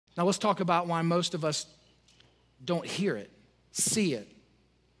Now let's talk about why most of us don't hear it, see it.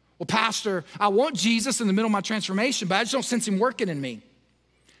 Well, Pastor, I want Jesus in the middle of my transformation, but I just don't sense him working in me.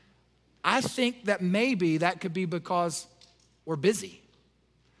 I think that maybe that could be because we're busy.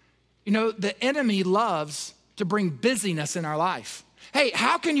 You know, the enemy loves to bring busyness in our life. Hey,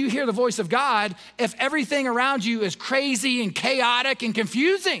 how can you hear the voice of God if everything around you is crazy and chaotic and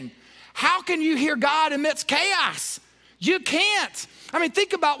confusing? How can you hear God amidst chaos? You can't. I mean,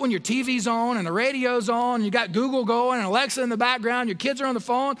 think about when your TV's on and the radio's on, and you got Google going and Alexa in the background, your kids are on the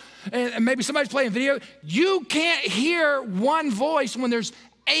phone, and maybe somebody's playing video. You can't hear one voice when there's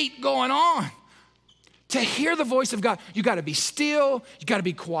 8 going on. To hear the voice of God, you got to be still, you got to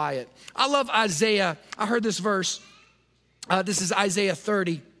be quiet. I love Isaiah. I heard this verse. This is Isaiah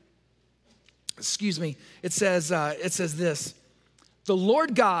 30. Excuse me. It says this. The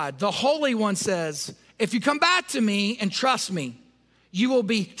Lord God, the Holy One says, if you come back to me and trust me, you will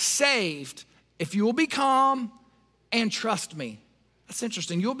be saved if you will be calm and trust me. That's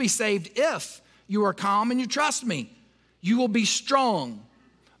interesting. You'll be saved if you are calm and you trust me. You will be strong,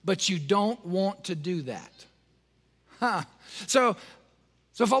 but you don't want to do that. So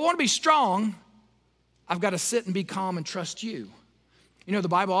if I want to be strong, I've got to sit and be calm and trust you. You know, the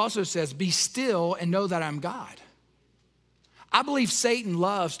Bible also says, be still and know that I'm God. I believe Satan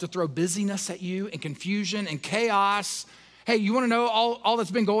loves to throw busyness at you and confusion and chaos. Hey, you want to know all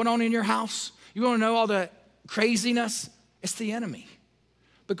that's been going on in your house? You want to know all the craziness? It's the enemy,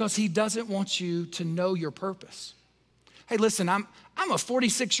 because he doesn't want you to know your purpose. Hey, listen, I'm a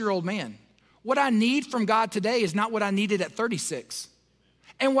 46-year-old man. What I need from God today is not what I needed at 36.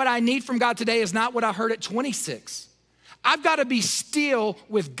 And what I need from God today is not what I heard at 26. I've got to be still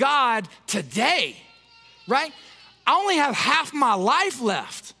with God today, right? I only have half my life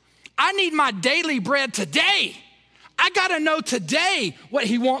left. I need my daily bread today. I got to know today what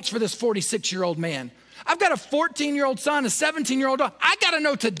he wants for this 46-year-old man. I've got a 14-year-old son, a 17-year-old daughter. I got to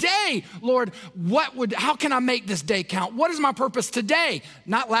know today, Lord, how can I make this day count? What is my purpose today?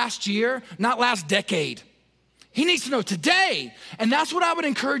 Not last year, not last decade. He needs to know today. And that's what I would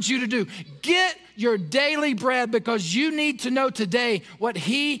encourage you to do. Get your daily bread, because you need to know today what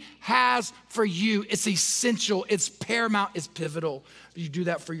he has for you. It's essential, it's paramount, it's pivotal. You do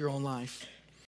that for your own life.